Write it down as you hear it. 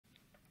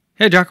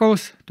Hey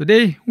Jackals,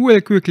 today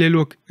we'll quickly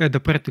look at the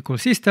particle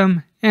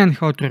system and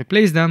how to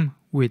replace them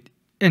with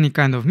any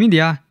kind of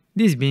media,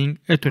 this being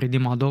a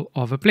 3D model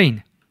of a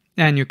plane.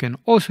 And you can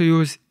also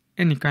use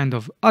any kind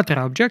of other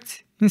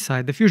objects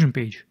inside the Fusion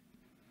page,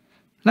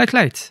 like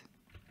lights.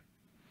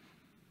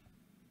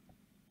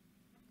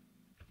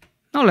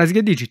 Now let's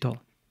get digital.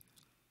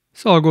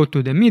 So I'll go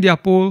to the media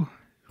pool,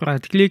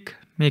 right click,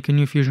 make a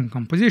new Fusion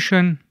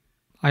composition.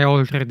 I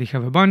already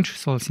have a bunch,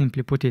 so I'll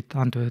simply put it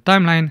onto the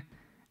timeline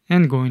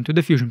and go into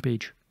the Fusion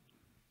page.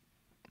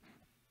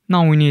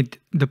 Now we need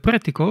the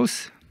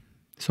particles,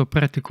 so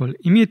particle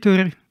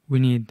emitter, we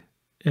need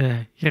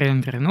a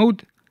render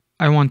node.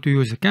 I want to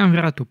use a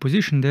camera to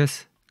position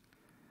this,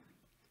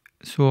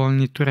 so I'll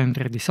need to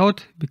render this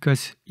out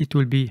because it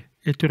will be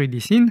a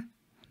 3D scene.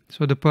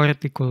 So the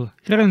particle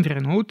render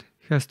node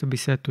has to be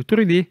set to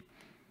 3D.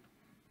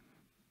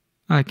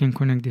 I can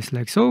connect this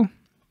like so.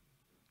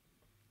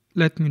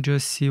 Let me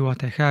just see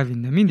what I have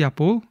in the media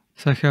pool.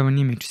 So I have an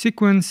image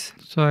sequence,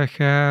 so I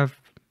have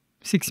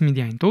 6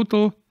 media in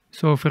total.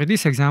 So for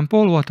this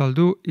example, what I'll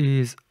do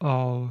is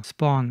I'll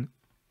spawn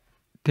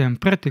 10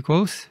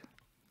 particles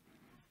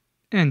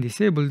and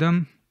disable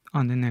them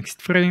on the next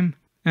frame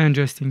and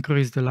just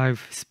increase the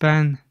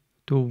lifespan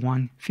to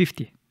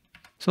 150.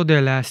 So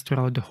they last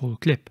throughout the whole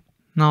clip.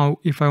 Now,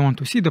 if I want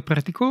to see the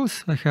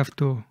particles, I have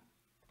to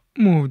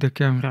move the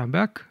camera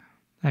back.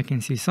 I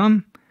can see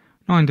some.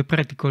 Now in the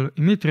particle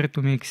emitter,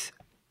 to make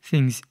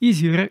things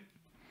easier,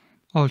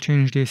 I'll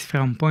change this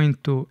from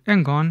point to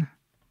hang-on,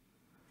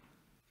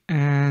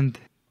 and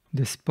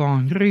the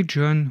spawn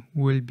region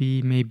will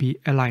be maybe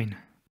a line.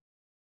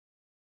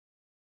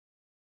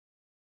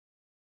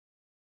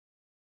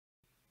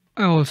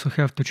 I also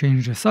have to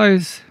change the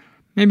size,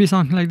 maybe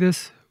something like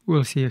this.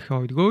 We'll see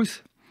how it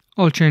goes.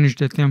 I'll change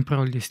the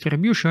temporal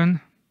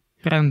distribution.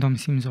 Random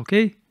seems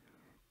okay.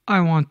 I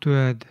want to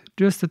add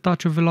just a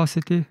touch of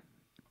velocity,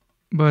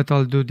 but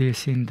I'll do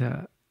this in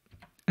the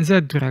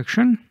Z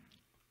direction.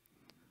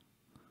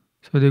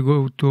 So they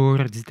go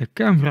towards the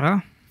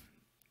camera,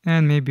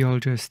 and maybe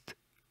I'll just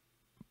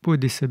put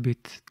this a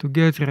bit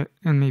together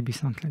and maybe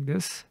something like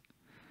this.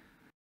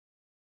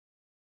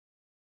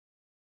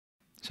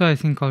 So I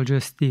think I'll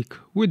just stick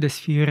with the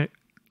sphere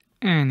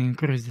and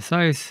increase the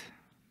size,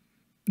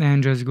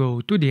 then just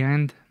go to the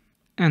end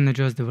and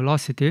adjust the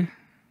velocity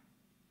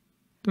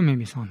to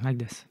maybe something like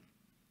this.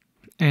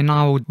 And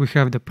now we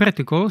have the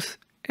particles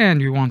and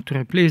we want to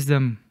replace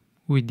them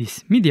with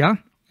this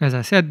media. As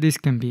I said, this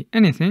can be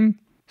anything.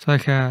 So I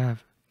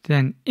have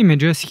 10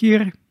 images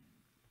here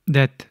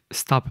that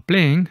stop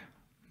playing,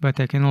 but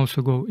I can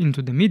also go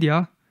into the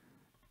media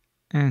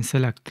and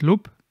select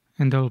loop,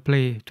 and they'll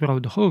play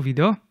throughout the whole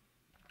video.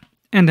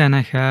 And then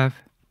I have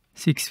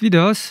 6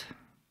 videos.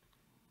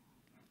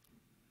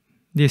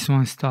 This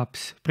one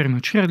stops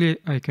prematurely.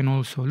 I can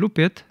also loop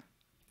it,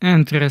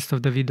 and the rest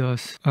of the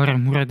videos are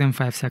more than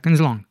 5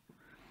 seconds long.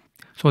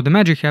 So the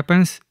magic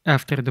happens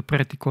after the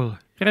particle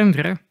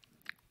render.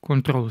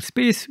 Control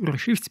space or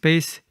shift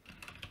space,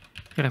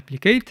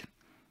 replicate.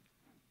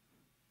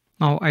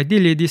 Now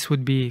ideally this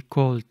would be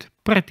called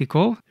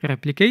particle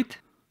replicate,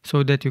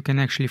 so that you can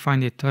actually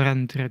find it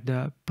render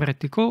the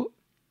particle.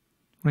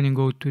 When you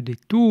go to the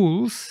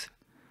tools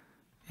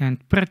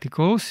and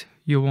particles,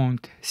 you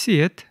won't see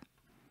it,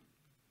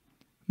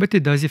 but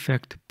it does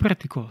affect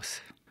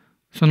particles.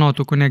 So now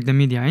to connect the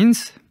media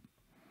ins,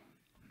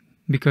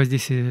 because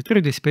this is a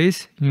 3D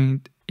space, you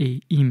need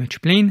a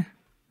image plane.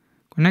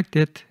 Connect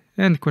it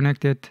and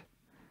connect it,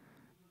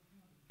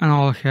 and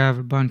I'll have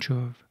a bunch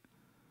of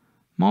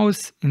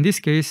mouse in this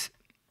case,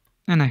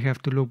 and I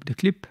have to loop the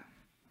clip.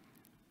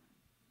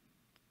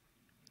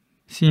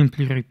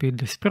 Simply repeat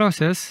this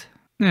process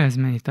as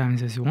many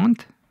times as you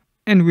want,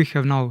 and we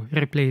have now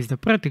replaced the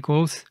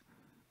particles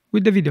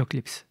with the video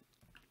clips.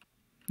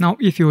 Now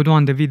if you would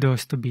want the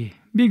videos to be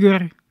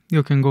bigger,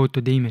 you can go to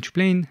the image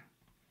plane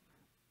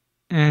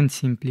and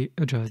simply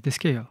adjust the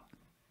scale.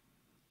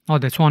 Now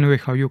that's one way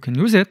how you can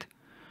use it.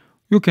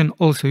 You can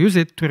also use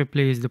it to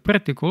replace the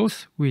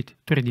particles with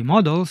 3D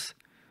models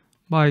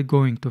by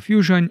going to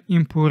Fusion,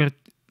 import,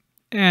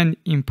 and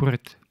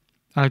import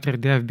either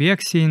the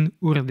FBX scene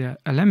or the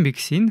Alembic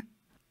scene,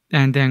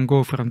 and then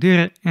go from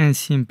there and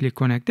simply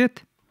connect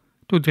it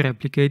to the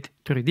replicate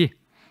 3D.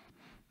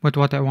 But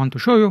what I want to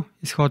show you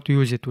is how to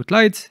use it with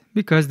lights,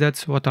 because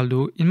that's what I'll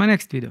do in my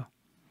next video.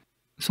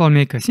 So I'll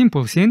make a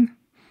simple scene.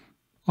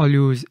 I'll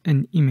use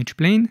an image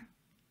plane.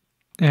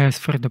 As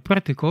for the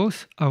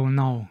particles, I will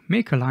now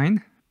make a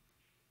line.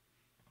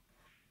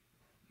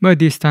 But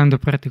this time the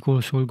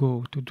particles will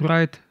go to the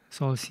right,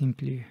 so I'll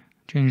simply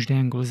change the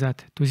angle Z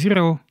to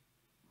 0.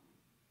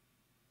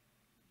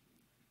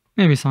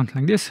 Maybe something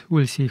like this,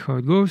 we'll see how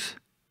it goes.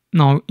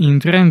 Now in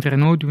the render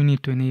node we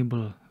need to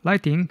enable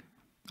lighting,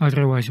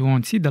 otherwise you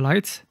won't see the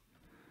lights.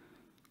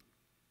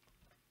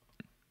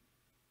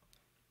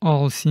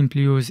 I'll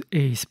simply use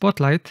a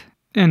spotlight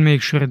and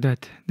make sure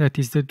that that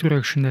is the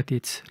direction that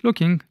it's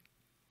looking,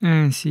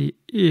 and see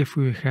if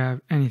we have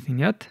anything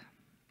yet.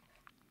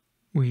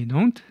 We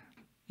don't.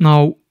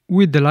 Now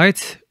with the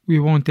lights we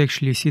won't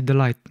actually see the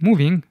light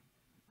moving.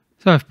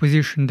 So I've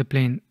positioned the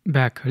plane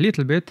back a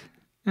little bit,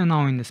 and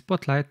now in the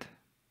spotlight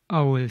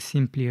I will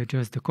simply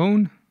adjust the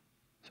cone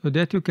so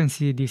that you can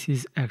see this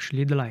is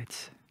actually the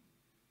lights.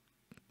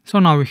 So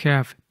now we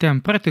have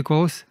 10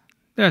 particles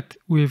that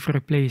we've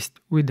replaced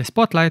with the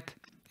spotlight,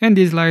 and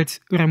these lights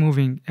are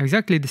moving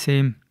exactly the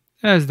same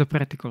as the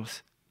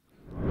particles.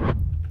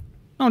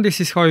 Now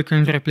this is how you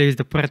can replace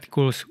the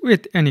particles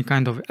with any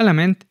kind of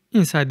element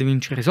inside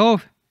DaVinci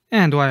Resolve,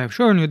 and why I've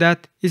shown you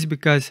that is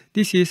because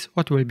this is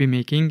what we'll be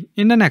making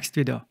in the next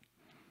video.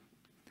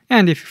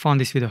 And if you found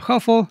this video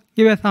helpful,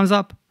 give it a thumbs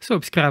up,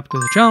 subscribe to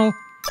the channel,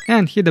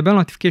 and hit the bell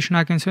notification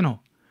icon so you know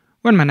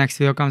when my next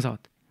video comes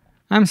out.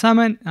 I'm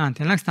Simon, and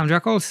until next time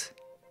jackals,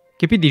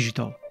 keep it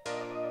digital.